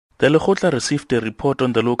The Lekgotla received a report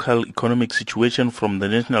on the local economic situation from the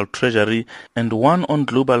National Treasury and one on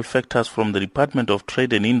global factors from the Department of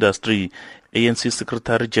Trade and Industry. ANC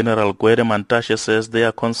Secretary General Gwede Mantashe says they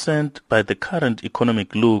are concerned by the current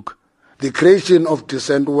economic look. The creation of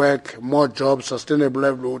decent work, more jobs, sustainable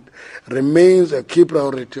livelihood remains a key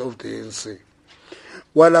priority of the ANC.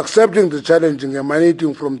 While accepting the challenging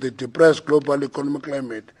emanating from the depressed global economic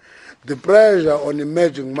climate, the pressure on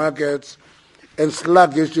emerging markets and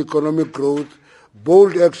sluggish economic growth,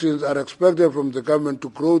 bold actions are expected from the government to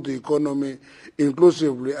grow the economy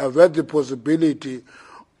inclusively, avert the possibility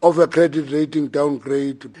of a credit rating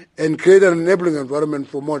downgrade, and create an enabling environment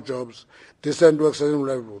for more jobs, decent work, sustainable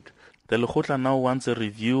livelihood. The Lekgotla now wants a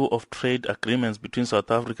review of trade agreements between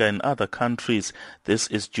South Africa and other countries. This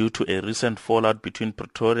is due to a recent fallout between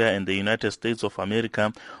Pretoria and the United States of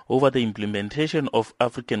America over the implementation of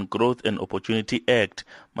African Growth and Opportunity Act.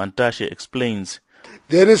 Mantashe explains.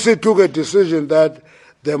 The NEC took a decision that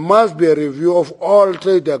there must be a review of all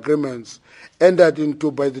trade agreements entered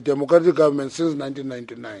into by the democratic government since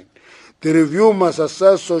 1999. The review must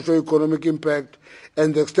assess socio-economic impact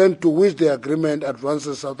and the extent to which the agreement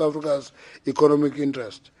advances South Africa's economic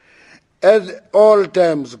interest. At all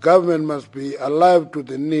times, government must be alive to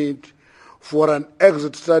the need for an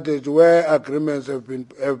exit strategy where agreements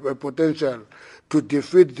have a potential to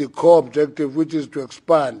defeat the core objective, which is to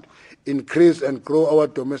expand, increase and grow our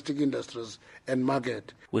domestic industries and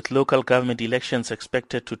market. With local government elections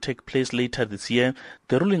expected to take place later this year,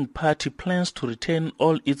 the ruling party plans to retain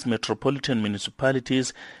all its metropolitan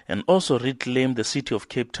municipalities and also reclaim the city of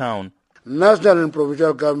Cape Town. National and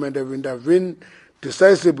provincial government have intervened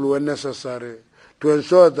decisively when necessary to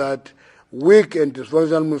ensure that weak and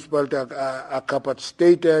dysfunctional municipalities are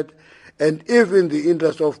capacitated, and if in the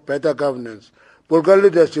interest of better governance, political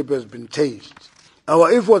leadership has been changed.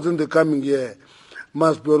 Our efforts in the coming year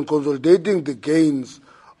must be on consolidating the gains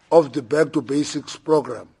of the Back to Basics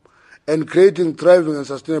program and creating thriving and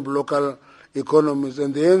sustainable local economies,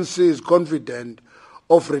 and the ANC is confident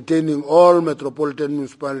of retaining all metropolitan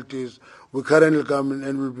municipalities we currently govern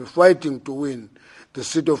and will be fighting to win the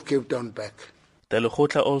city of Cape Town back. The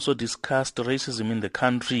Lekgotla also discussed racism in the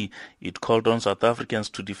country. It called on South Africans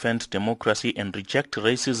to defend democracy and reject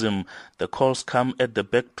racism. The calls come at the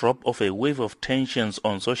backdrop of a wave of tensions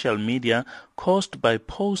on social media caused by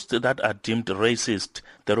posts that are deemed racist.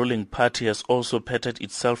 The ruling party has also patted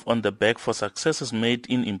itself on the back for successes made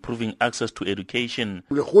in improving access to education.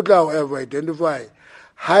 The Lekgotla, however, identify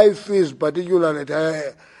high fees, particularly at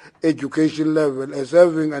higher education level, as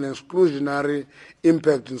having an exclusionary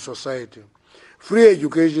impact in society. Free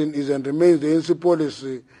education is and remains the ANC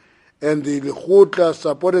policy, and the Lekgotla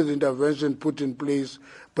supported the intervention put in place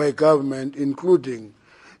by government, including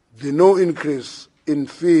the no increase in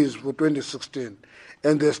fees for 2016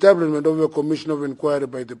 and the establishment of a commission of inquiry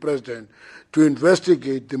by the President to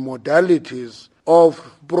investigate the modalities of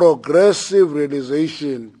progressive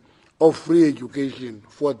realization of free education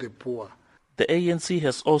for the poor. The ANC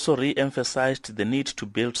has also re-emphasized the need to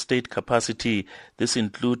build state capacity. This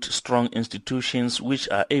includes strong institutions which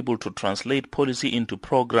are able to translate policy into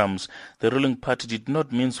programs. The ruling party did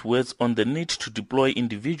not mince words on the need to deploy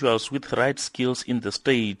individuals with right skills in the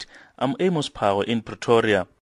state. I'm Amos Power in Pretoria.